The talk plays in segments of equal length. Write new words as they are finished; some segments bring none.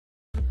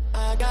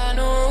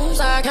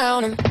I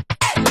count 'em.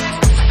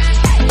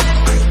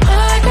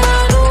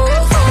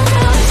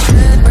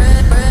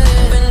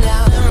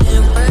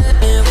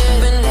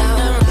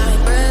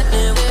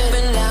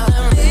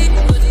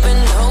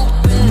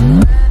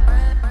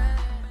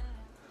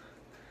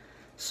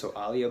 So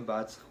Alia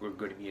Bhatt, we're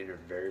going to be in her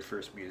very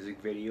first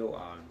music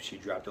video. She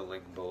dropped a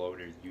link below in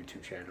her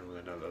YouTube channel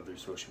and other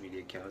social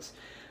media accounts.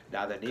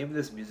 Now the name of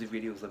this music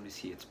video is, let me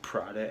see, it's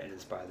Prada, and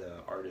it's by the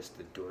artist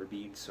the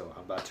Doorbeen. So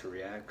I'm about to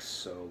react.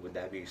 So with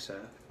that being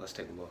said, let's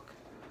take a look.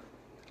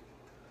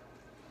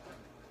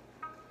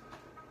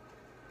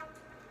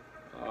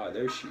 Oh,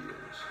 there she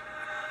is.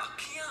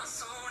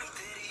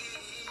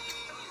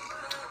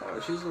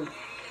 Oh, she's like,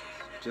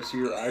 just see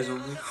your eyes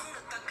only.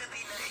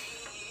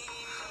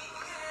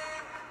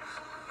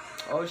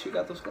 Oh, she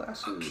got those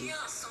glasses.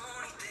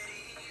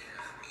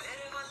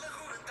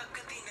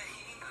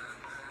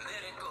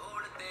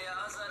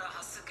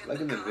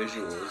 Liking the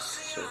visuals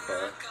so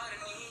far.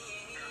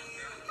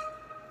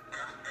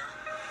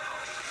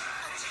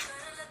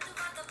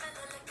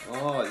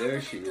 Oh,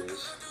 there she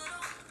is.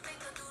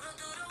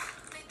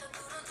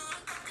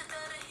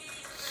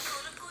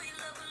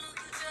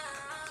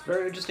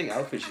 Very interesting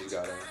outfit she's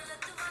got on.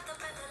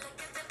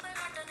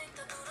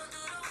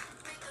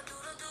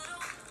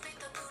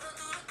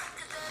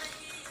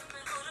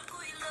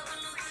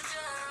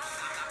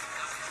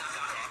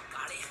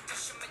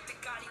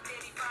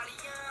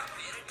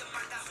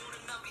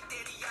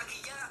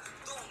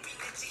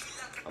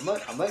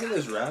 I'm liking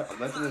this rap. I'm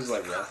liking this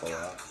like rap a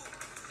lot.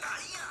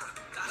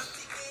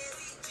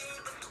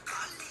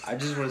 I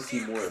just want to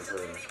see more of her.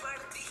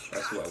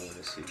 That's what I want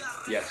to see.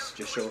 Yes,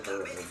 just show her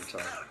all the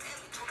time.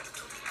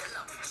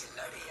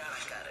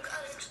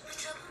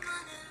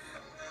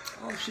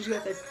 Oh, she's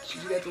got that.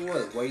 She's got the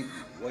what?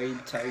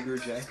 White tiger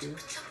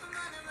jacket.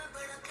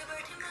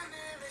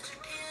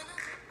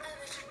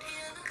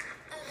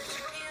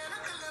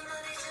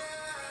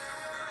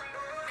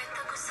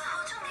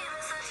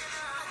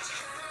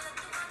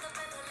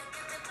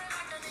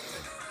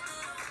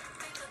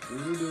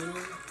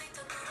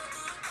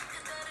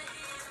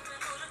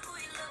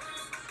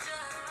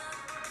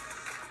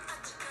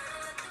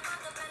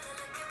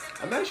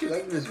 I'm actually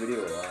liking this video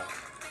a lot.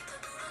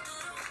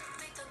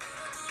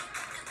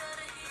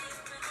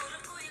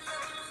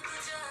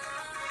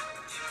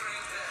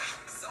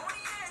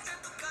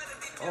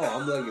 Oh,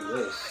 I'm liking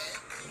this.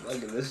 I'm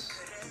liking this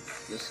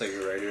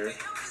singer right here.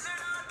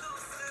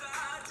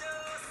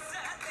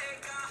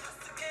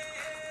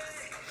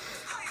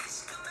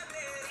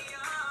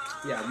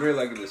 Yeah, I'm really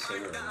liking this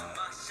singer a lot.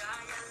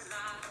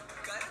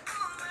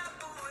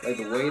 Like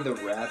the way the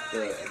rap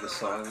and the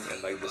song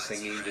and like the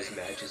singing just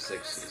matches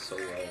like so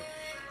well.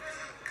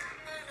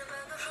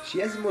 She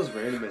has the most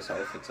randomest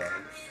outfits on,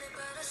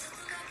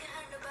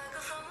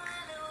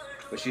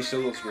 but she still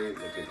looks great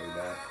looking like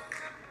that.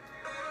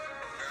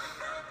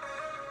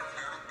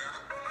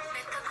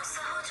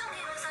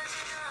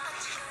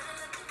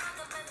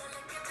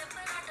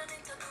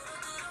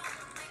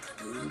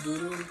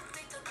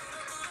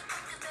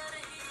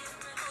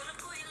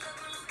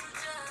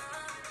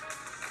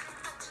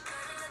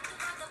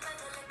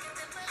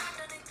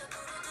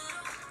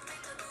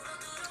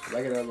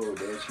 Look at that little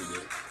dance she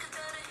did.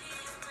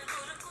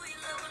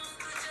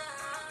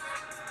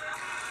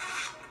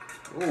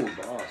 Oh,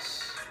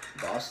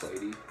 boss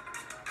lady.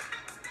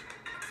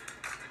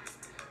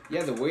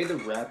 Yeah, the way the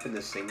rap and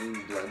the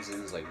singing blends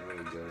in is like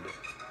really good.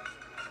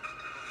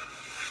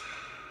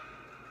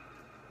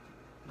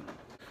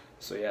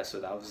 So yeah, so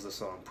that was the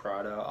song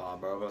Prada.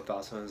 My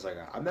thoughts on it is like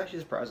I'm actually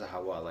surprised at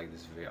how well I like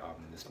this video,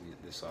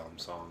 this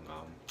song.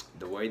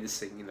 The way the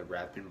singing, the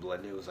rapping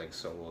blended was like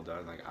so well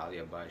done. Like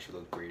Alia Bhatt, she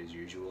looked great as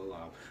usual.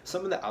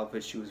 Some of the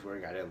outfits she was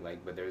wearing I didn't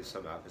like, but there's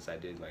some outfits I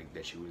did like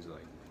that she was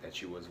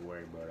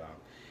wearing. But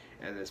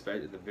and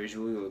especially the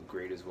visually looked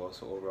great as well.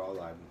 So overall,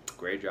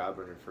 great job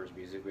on her first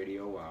music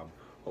video.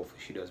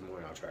 Hopefully she does more,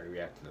 and I'll try to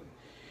react to them.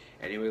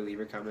 Anyway, leave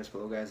your comments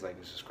below, guys. Like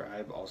and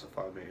subscribe. Also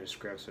follow me on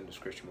Instagram, so in the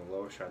description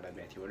below.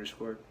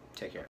 Sean.Matthew_. Take care.